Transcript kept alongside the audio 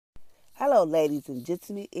Hello, ladies and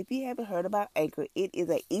gentlemen. If you haven't heard about Anchor, it is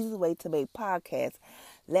an easy way to make podcasts.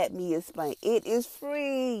 Let me explain. It is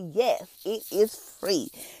free. Yes, it is free.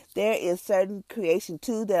 There is certain creation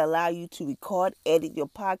tools that allow you to record, edit your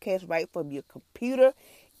podcast right from your computer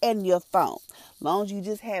and your phone. As long as you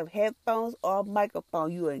just have headphones or a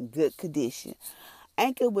microphone, you are in good condition.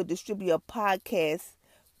 Anchor will distribute your podcast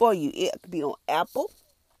for you. It could be on Apple.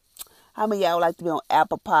 How many of y'all would like to be on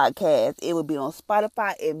Apple Podcasts? It would be on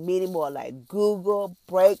Spotify and many more like Google,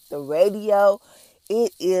 Break, the radio.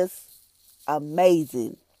 It is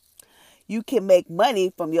amazing. You can make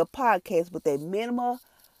money from your podcast with a minimum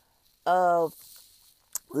of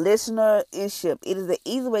listenership. It is an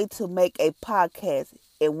easy way to make a podcast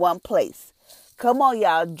in one place. Come on,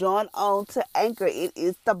 y'all. Join on to Anchor. It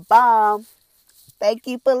is the bomb. Thank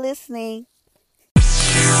you for listening.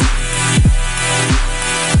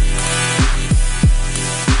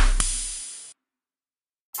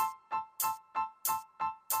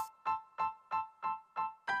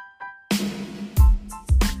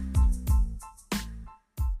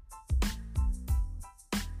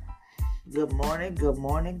 Good morning, good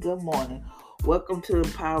morning, good morning. Welcome to the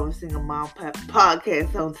Empowering Single Mom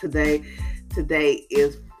Podcast on today. Today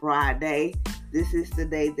is Friday. This is the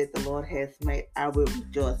day that the Lord has made. I will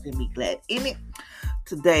rejoice and be glad in it.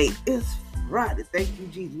 Today is Friday. Thank you,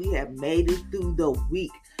 Jesus. We have made it through the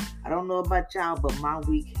week. I don't know about y'all, but my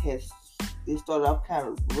week it started off kind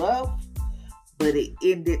of rough, but it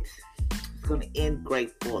ended. It's going to end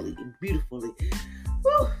gratefully and beautifully.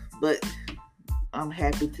 Woo! But I'm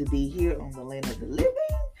happy to be here on the land of the living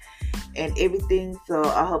and everything. So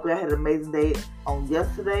I hope y'all had an amazing day on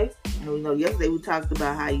yesterday. And yesterday we talked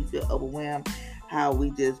about how you feel overwhelmed, how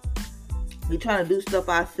we trying to do stuff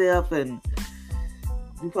ourselves, and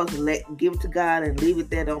we're supposed to give it to God and leave it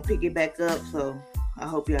there. Don't pick it back up. So I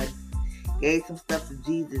hope y'all gave some stuff to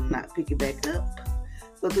Jesus and not pick it back up.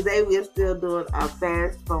 So today we are still doing our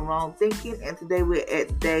fast from wrong thinking, and today we're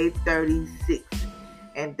at day 36.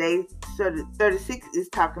 And day 36 is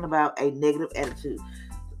talking about a negative attitude.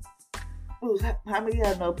 How many of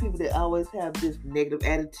y'all know people that always have this negative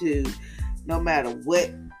attitude? No matter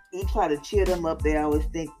what you try to cheer them up, they always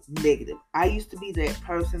think negative. I used to be that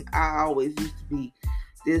person. I always used to be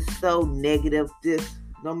just so negative.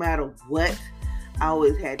 No matter what, I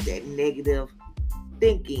always had that negative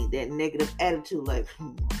thinking, that negative attitude. Like,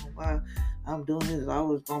 why I'm doing this, it's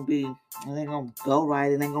always going to be, it ain't going to go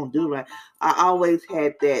right, it ain't going to do right. I always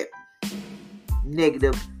had that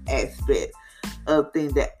negative aspect of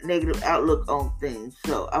things, that negative outlook on things.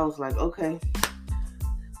 So I was like, okay,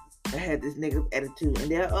 I had this negative attitude. And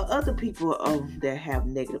there are other people that have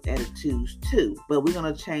negative attitudes too. But we're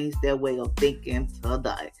going to change their way of thinking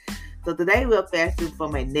today. So today we're fasting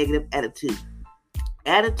from a negative attitude.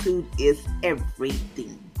 Attitude is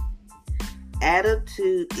everything.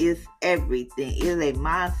 Attitude is everything. It is a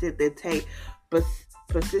mindset that takes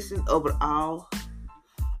persistence over all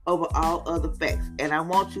other facts. And I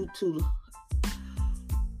want you to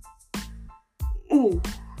I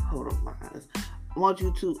want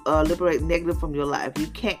you to liberate negative from your life. You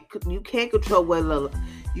can't control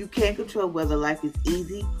whether life is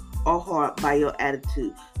easy or hard by your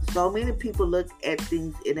attitude. So many people look at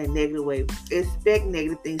things in a negative way, expect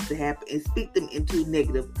negative things to happen, and speak them into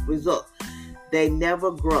negative results. They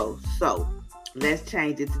never grow. So let's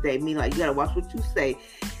change it today. Meaning, you gotta watch what you say.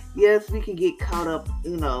 Yes, we can get caught up,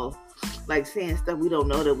 like saying stuff we don't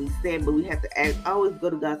know that we said, but we have to always go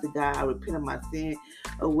to God and say, God, I repent of my sin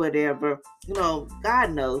or whatever.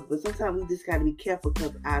 God knows, but sometimes we just gotta be careful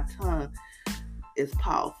because our tongue is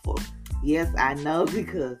powerful. Yes, I know,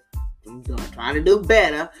 because I'm trying to do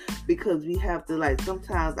better, because we have to,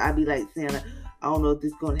 sometimes I be saying, I don't know if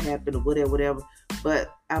this is going to happen or whatever.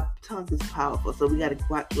 But our tongue is powerful, so we got to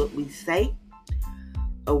watch what we say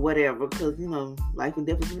or whatever, because, life and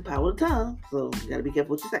death is in the power of the tongue, so you got to be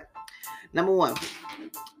careful what you say. Number 1,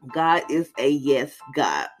 God is a yes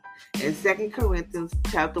God. In 2 Corinthians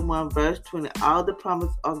chapter 1, verse 20, all the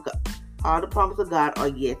promise of God are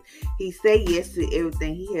yes. He say yes to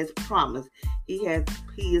everything he has promised. He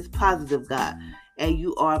is positive God, and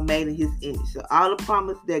you are made in his image. So all the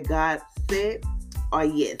promise that God said are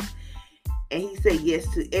yes. And he said yes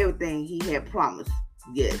to everything he had promised.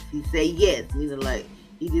 Yes. He said yes. Meaning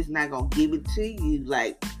he just not going to give it to you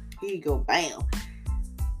here you go, bam.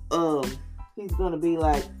 He's going to be you're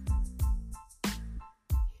going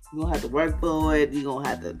to have to work for it. You're going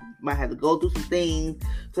to might have to go through some things.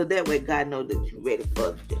 So that way God knows that you're ready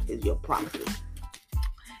for your promises.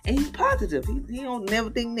 And he's positive. He don't never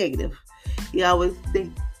think negative. He always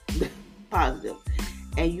think positive.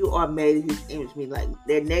 and you are made in his image. Me like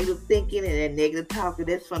that negative thinking and that negative talking,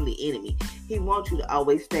 that's from the enemy. He wants you to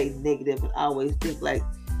always stay negative and always think like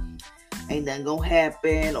ain't nothing gonna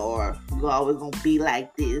happen or you're always gonna be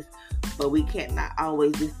like this. But we can't not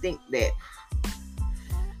always just think that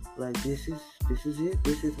like this is it,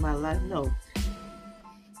 this is my life. No.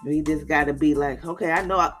 We just gotta be like, okay, I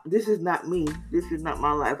know this is not me. This is not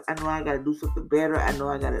my life. I know I gotta do something better. I know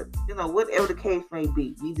I gotta, whatever the case may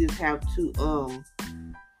be. We just have to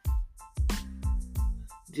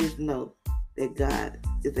just know that God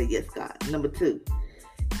is a yes God. Number 2,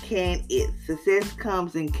 can it? Success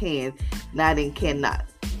comes in can, not in cannot.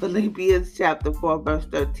 Philippians chapter 4 verse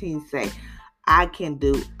 13 say, I can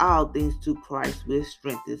do all things through Christ which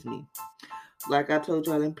strengthens me. Like I told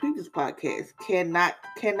y'all in previous podcasts, cannot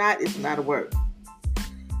is not a word.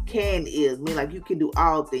 Can is mean like you can do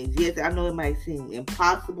all things. Yes, I know it might seem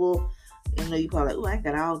impossible. You probably like,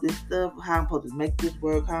 I got all this stuff. How I'm supposed to make this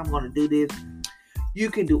work? How I'm going to do this?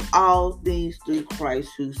 You can do all things through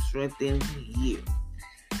Christ who strengthens you.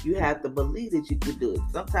 You have to believe that you can do it.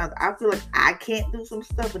 Sometimes I feel like I can't do some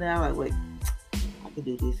stuff, and then I'm like, wait, I can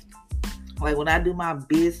do this. Like when I do my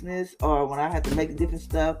business or when I have to make different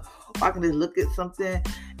stuff, or I can just look at something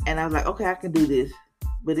and I'm like, okay, I can do this.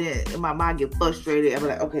 But then in my mind get frustrated. I'm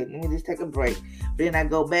like, okay, let me just take a break. But then I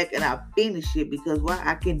go back and I finish it because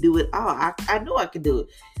I can do it all. I know I can do it.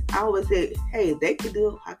 I always say, hey, if they can do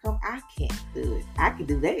it, how come I can't do it? I can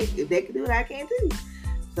do that. If they can do it, I can too.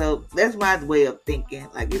 So that's my way of thinking.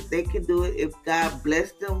 Like if they can do it, if God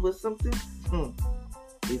blessed them with something,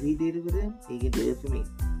 if he did it for them, he can do it for me.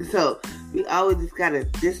 So we always just gotta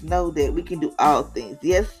just know that we can do all things.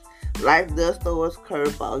 Yes, life does throw us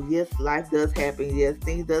curveballs. Yes, life does happen. Yes,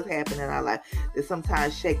 things does happen in our life that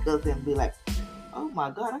sometimes shake us and be like, oh my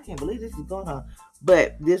God, I can't believe this is going on.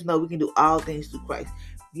 But just know we can do all things through Christ.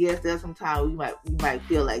 Yes, there's sometimes we might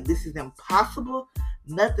feel like this is impossible.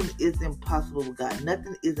 Nothing is impossible with God.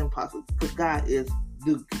 Nothing is impossible because God can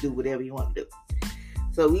do whatever you want to do.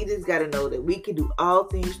 So we just got to know that we can do all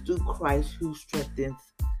things through Christ who strengthens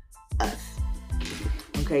us.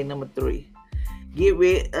 Okay, number 3. Get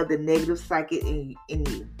rid of the negative psychic in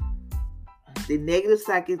you. The negative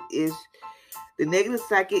psychic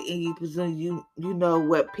in you presumes you know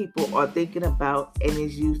what people are thinking about, and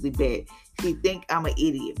it's usually bad. He think I'm an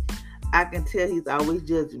idiot. I can tell he's always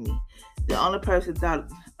judging me. The only person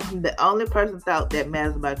thought that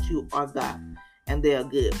matters about you are God, and they are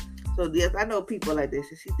good. So yes, I know people like this.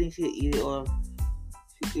 She thinks she's an idiot, or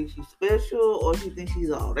she thinks she's special, or she thinks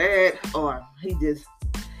she's all that, or he just,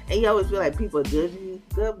 and you always feel like people are judging you.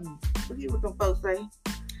 God, forget what them folks say.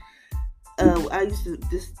 I used to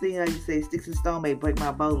say, sticks and stone may break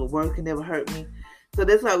my bones, but words can never hurt me. So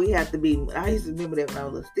that's why we have to be. I used to remember that when I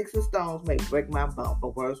was little. Sticks and stones may break my bones,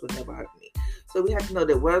 but words will never hurt me. So we have to know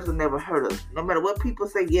that words will never hurt us. No matter what people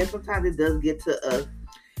say, yes, sometimes it does get to us.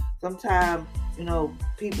 Sometimes,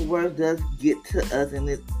 people words does get to us,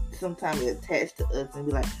 and sometimes it attached to us, and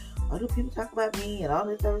be like, why do people talk about me and all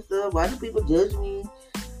this other stuff? Why do people judge me?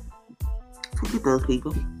 Forget those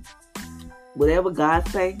people. Whatever God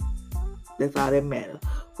say, that's all that matters.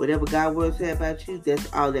 Whatever God word say about you,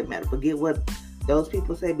 that's all that matters. Forget what those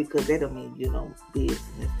people say, because they don't mean you no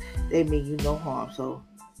business. They mean you no harm. So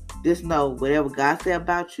just know whatever God say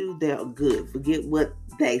about you, they're good. Forget what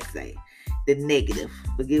they say. The negative.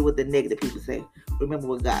 Forget what the negative people say. Remember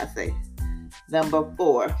what God say. Number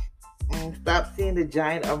 4. Stop seeing the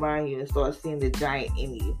giant around you and start seeing the giant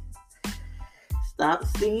in you. Stop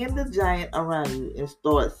seeing the giant around you and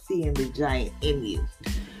start seeing the giant in you.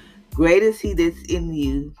 Great is he that's in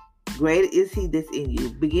you. Great is he that's in you.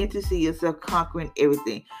 Begin to see yourself conquering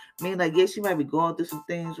everything. I mean, like, yes, you might be going through some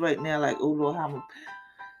things right now, like, oh Lord, how I'm going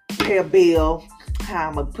to pay a bill, how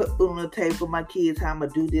I'm going to put food on the table for my kids, how I'm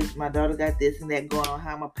going to do this, my daughter got this and that going on,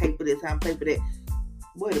 how I'm going to pay for this, how I'm going to pay for that.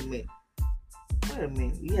 Wait a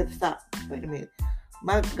minute. You have to stop. Wait a minute.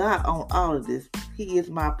 My God on all of this, he is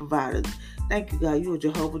my provider. Thank you, God. You are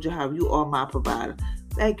Jehovah Jireh. You are my provider.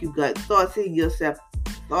 Thank you, God. Start seeing yourself.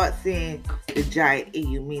 Start seeing the giant in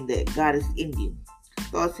you, mean that God is in you.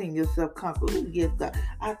 Start seeing yourself conquer. Oh, yes, God.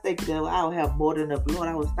 I thank you that I will have more than enough. Lord,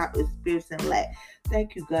 I will stop experiencing lack.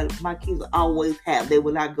 Thank you, God. My kids always have. They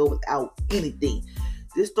will not go without anything.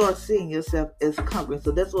 Just start seeing yourself as conquering.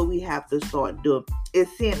 So that's what we have to start doing. Is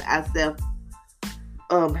seeing ourselves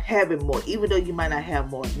having more. Even though you might not have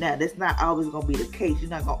more now. That's not always going to be the case. You're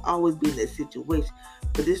not going to always be in that situation.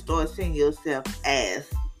 But just start seeing yourself as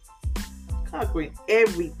conquering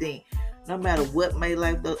everything, no matter what may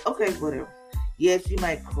life does. Okay, whatever. Yes, you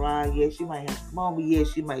might cry. Yes, you might have a moment.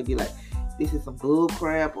 Yes, you might be like, this is some bull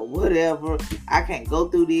crap or whatever. I can't go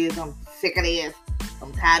through this. I'm sick of this.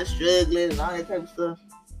 I'm tired of struggling and all that type of stuff.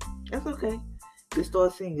 That's okay. Just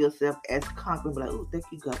start seeing yourself as conquering, like, oh, thank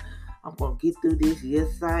you, God. I'm going to get through this.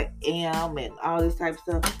 Yes, I am, and all this type of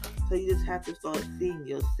stuff. So you just have to start seeing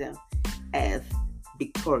yourself as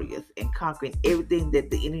victorious and conquering everything that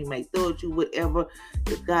the enemy may throw at you, whatever.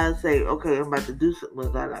 If God say, okay, I'm about to do something, well,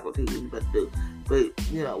 God not going to tell you what you're about to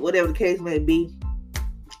do. But, whatever the case may be,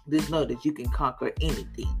 just know that you can conquer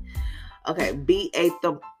anything. Okay, be a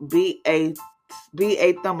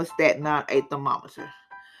thermostat, not a thermometer.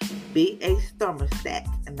 Be a thermostat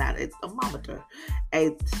and not a thermometer. A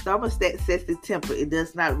thermostat sets the temperature. It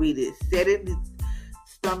does not read it. Setting the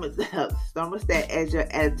thermostat as your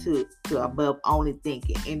attitude to above only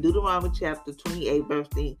thinking. In Deuteronomy chapter 28, verse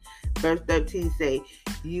 13 say,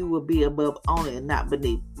 you will be above only and not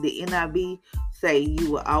beneath. The NIV say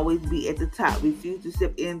you will always be at the top. Refuse to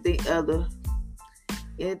accept anything other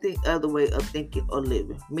way of thinking or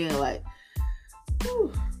living. Meaning like,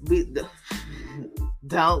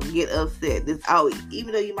 don't get upset. This always,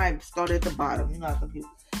 even though you might start at the bottom, some people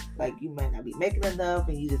like you might not be making enough,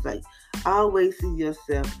 and you just like always see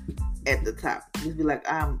yourself at the top. Just be like,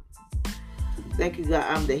 thank you, God,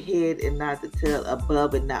 I'm the head and not the tail,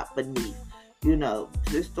 above and not beneath.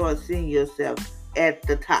 Just start seeing yourself at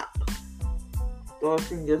the top. Start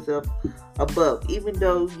seeing yourself above, even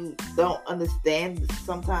though you don't understand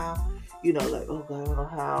sometimes. Like, oh God, I don't know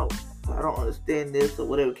how. I don't understand this or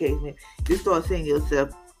whatever the case may be. Just start seeing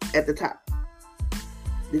yourself at the top.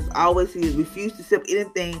 Just always refuse to accept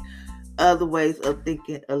anything other ways of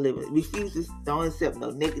thinking or living. Don't accept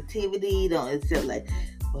no negativity. Don't accept like,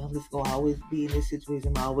 well, I'm just going to always be in this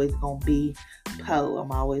situation. I'm always going to be poor.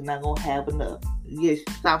 I'm always not going to have enough. Yes,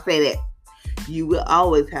 stop saying that. You will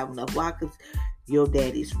always have enough. Why? Because your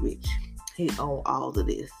daddy's rich. He owns all of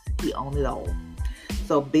this. He owns it all.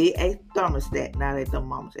 So be a thermostat, not a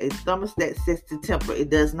thermometer. A thermostat sets the temperature. It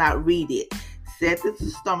does not read it. Set the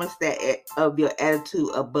thermostat of your attitude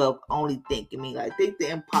above only thinking. Like, think the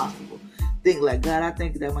impossible. Think like, God, I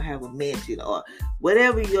think that I'm going to have a mansion, or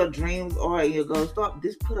whatever your dreams are and your goals.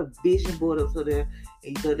 Just put a vision board up so there,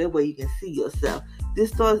 and so that way you can see yourself.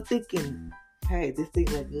 Just start thinking, hey, this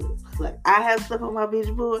thing like good. Like, I have stuff on my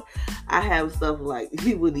vision board. I have stuff like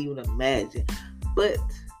you wouldn't even imagine. But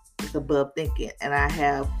it's above thinking, and I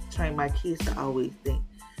have trained my kids to always think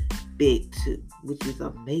big too, which is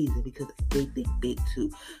amazing because they think big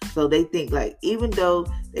too. So they think like, even though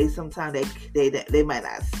they sometimes they might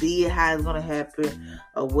not see it how it's gonna happen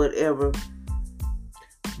or whatever.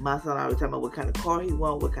 My son always talking about what kind of car he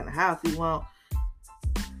want, what kind of house he want,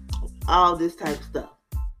 all this type of stuff.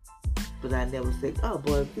 But I never say, oh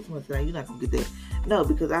boy, this one tonight you're not gonna get that. No,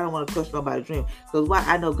 because I don't want to crush nobody's dream. Because why?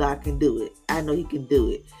 I know God can do it. I know He can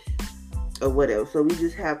do it. Or whatever. So we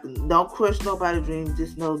just have to, don't crush nobody's dreams.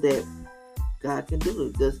 Just know that God can do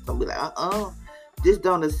it. Just don't be like, Just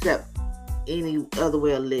don't accept any other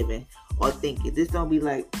way of living or thinking. Just don't be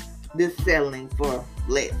like, just settling for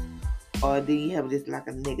less. Or then you have just like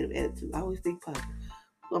a negative attitude. I always think positive.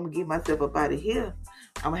 I'm going to get myself up out of here.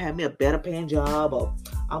 I'm going to have me a better paying job, or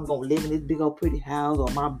I'm going to live in this big old pretty house, or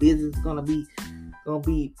my business is going to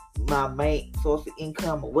be my main source of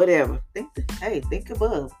income, or whatever. Think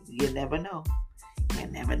above. You never know.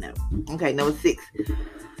 Okay, number 6.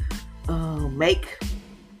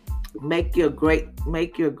 Make your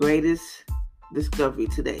greatest discovery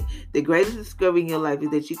today. The greatest discovery in your life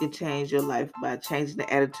is that you can change your life by changing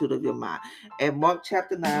the attitude of your mind. And Mark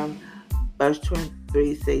chapter 9, verse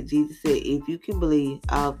 23 say, Jesus said, if you can believe,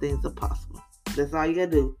 all things are possible. That's all you gotta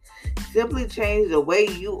do. Simply change the way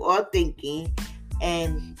you are thinking,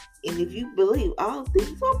 and if you believe, all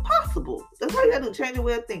things are possible. That's all you gotta do. Change your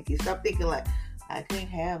way of thinking. Stop thinking like, I can't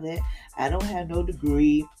have that. I don't have no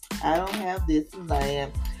degree. I don't have this and that.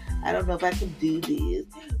 I don't know if I can do this.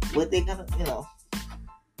 What they gonna,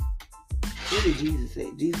 What did Jesus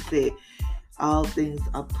say? Jesus said, all things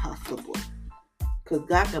are possible. Because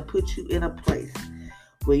God can put you in a place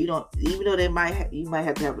where you don't, even though you might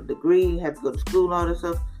have to have a degree, you have to go to school and all this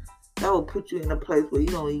stuff, God will put you in a place where you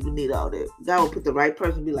don't even need all that. God will put the right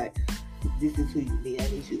person and be like, this is who you need. I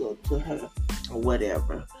need you to go to her or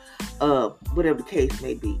whatever. Whatever the case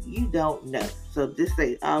may be. You don't know. So just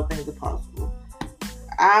say all things are possible.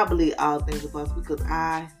 I believe all things are possible because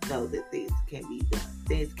I know that things can be done.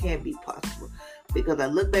 Things can be possible. Because I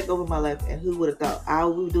look back over my life, and who would have thought I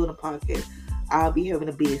would be doing a podcast? I'll be having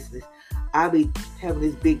a business. I'll be having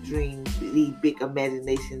this big dream, these big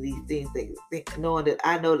imagination, these things, knowing that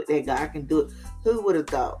I know that God can do it. Who would have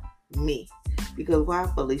thought? Me. Because why,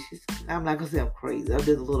 Felicia? I'm not going to say I'm crazy. I'm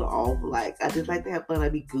just a little off. Like, I just like to have fun. I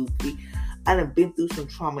be goofy. I done been through some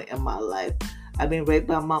trauma in my life. I've been raped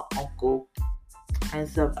by my uncle. and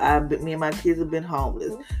stuff. Me and my kids have been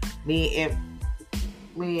homeless. Me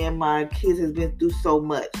and my kids has been through so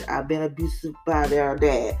much. I've been abusive by their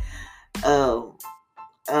dad.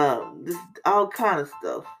 This all kind of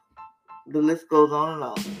stuff. The list goes on and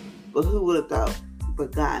on. But who would have thought?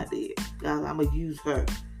 But God did. God, I'm gonna use her.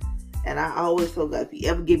 And I always told God, if you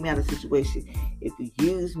ever get me out of a situation, if you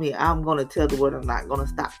use me, I'm gonna tell the world. I'm not gonna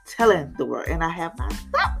stop telling the world. And I have not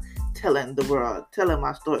stopped telling the world, telling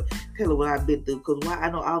my story, telling what I've been through. Because why? I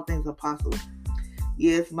know all things are possible.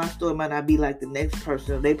 Yes, my story might not be like the next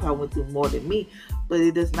person. They probably went through more than me, but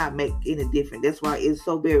it does not make any difference. That's why it's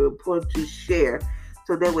so very important to share.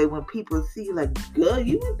 So that way when people see you like, girl,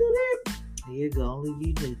 you went through that? Here you go, only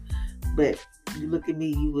you knew. But you look at me,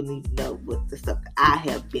 you wouldn't even know what the stuff that I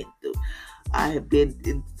have been through. I have been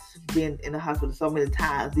in the hospital so many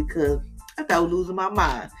times because I thought I was losing my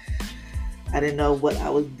mind. I didn't know what I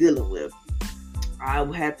was dealing with. I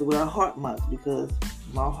had to wear a heart monitor because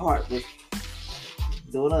my heart was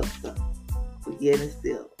doing other stuff. But yet and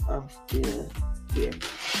still, I'm still here.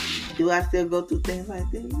 Do I still go through things like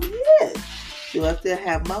this? Yes. Do I still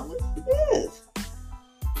have moments? Yes.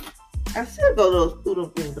 I still go through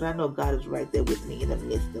those things, but I know God is right there with me in the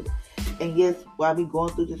midst of it. And yes, while we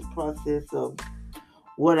going through this process of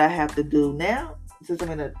what I have to do now, since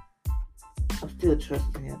I'm still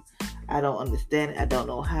trusting Him. I don't understand it. I don't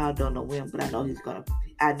know how. I don't know when, but I know He's gonna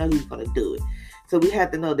do it. So we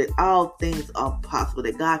have to know that all things are possible.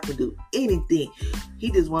 That God can do anything.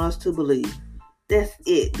 He just wants us to believe. That's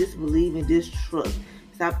it. Just believe and just trust.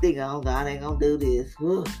 Stop thinking, oh, God ain't gonna do this.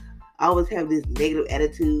 Ugh. I always have this negative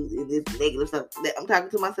attitude and this negative stuff. I'm talking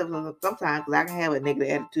to myself sometimes because I can have a negative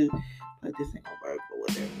attitude, but this ain't gonna work or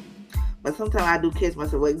whatever. But sometimes I do catch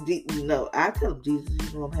myself. Like, no, I tell him,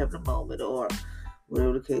 Jesus, you know I'm having a moment or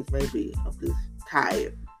whatever the case may be. I'm just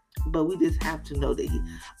tired. But we just have to know that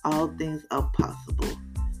all things are possible.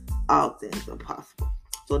 All things are possible.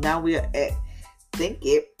 So now we are at think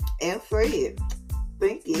it and say it.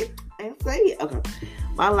 Think it and say it. Okay.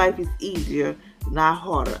 My life is easier, not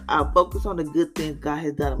harder. I focus on the good things God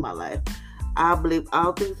has done in my life. I believe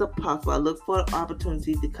all things are possible. I look for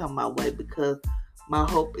opportunities to come my way because my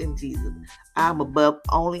hope in Jesus. I'm above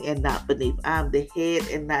only and not beneath. I'm the head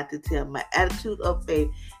and not the tail. My attitude of faith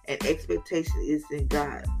and expectation is in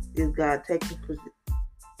God. Is God taking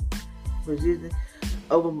position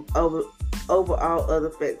over all other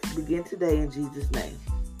facts? Begin today in Jesus' name.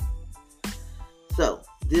 So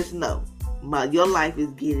just know, your life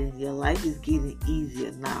is getting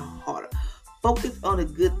easier, not harder. Focus on the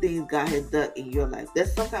good things God has done in your life.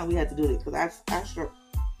 That's sometimes we have to do that because I sure.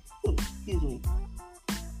 Excuse me.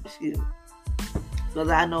 Because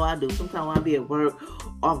I know I do. Sometimes when I be at work,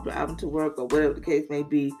 or I'm driving to work, or whatever the case may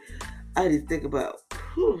be, I just think about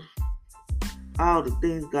all the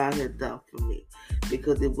things God has done for me.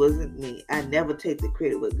 Because it wasn't me. I never take the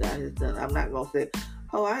credit what God has done. I'm not going to say,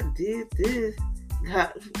 oh, I did this.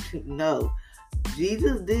 God, no.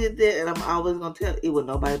 Jesus did that, and I'm always going to tell it was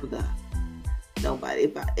nobody but God.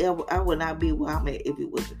 Nobody. I would not be where I'm at if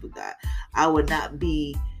it wasn't for God. I would not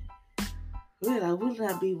be where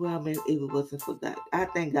I'm at if it wasn't for God. I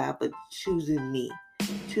thank God for choosing me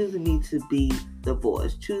to be the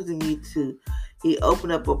voice, He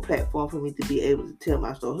opened up a platform for me to be able to tell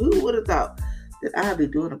my story. Who would have thought that I'd be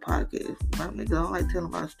doing a podcast? My nigga, I don't like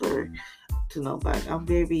telling my story to nobody. I'm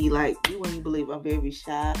very, you wouldn't believe I'm very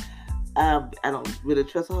shy. I don't really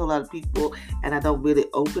trust a whole lot of people, and I don't really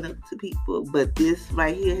open up to people. But this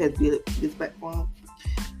right here has been this platform.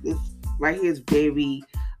 This right here is very.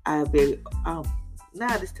 Now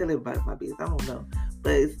I just tell everybody my business. I don't know,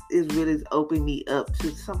 but it's really opened me up to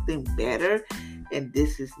something better. And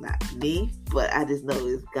this is not me, but I just know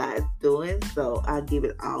it's God's doing. So I give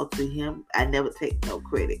it all to Him. I never take no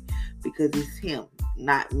credit because it's Him,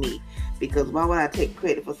 not me. Because why would I take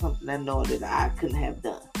credit for something I know that I couldn't have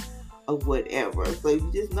done or whatever? So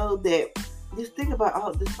you just know that. Just think about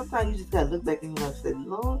all this. Sometimes you just gotta look back and you say,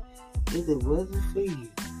 Lord, if it wasn't for you,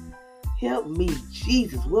 help me,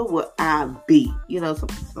 Jesus, where would I be?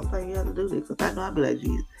 Sometimes you have to do this because I know I'd be like,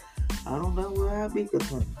 Jesus, I don't know where I'd be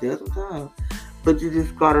because there's some times. But you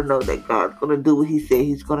just gotta know that God's gonna do what He said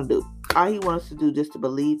He's gonna do. All He wants us to do is just to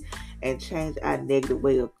believe and change our negative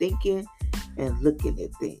way of thinking and looking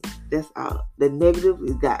at things. That's all. The negative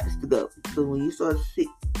is got to go. So when you start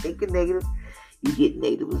thinking negative, you get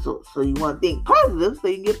negative results. So you want to think positive so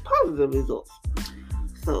you can get positive results.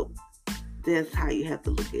 So that's how you have to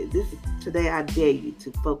look at it. Today I dare you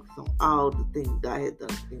to focus on all the things God has done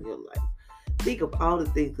in your life. Think of all the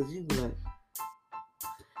things because you be like,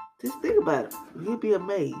 just think about it. You'll be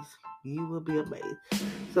amazed. You will be amazed.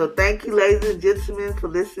 So thank you, ladies and gentlemen, for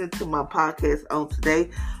listening to my podcast on today.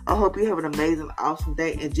 I hope you have an amazing, awesome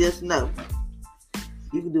day. And just know,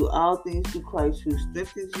 you can do all things through Christ who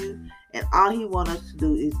strengthens you. And all he wants us to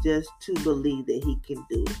do is just to believe that he can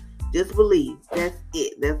do it. Just believe. That's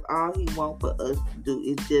it. That's all he wants for us to do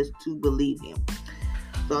is just to believe him.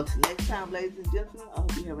 So until next time, ladies and gentlemen, I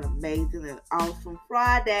hope you have an amazing and awesome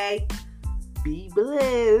Friday. Be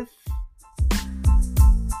blessed.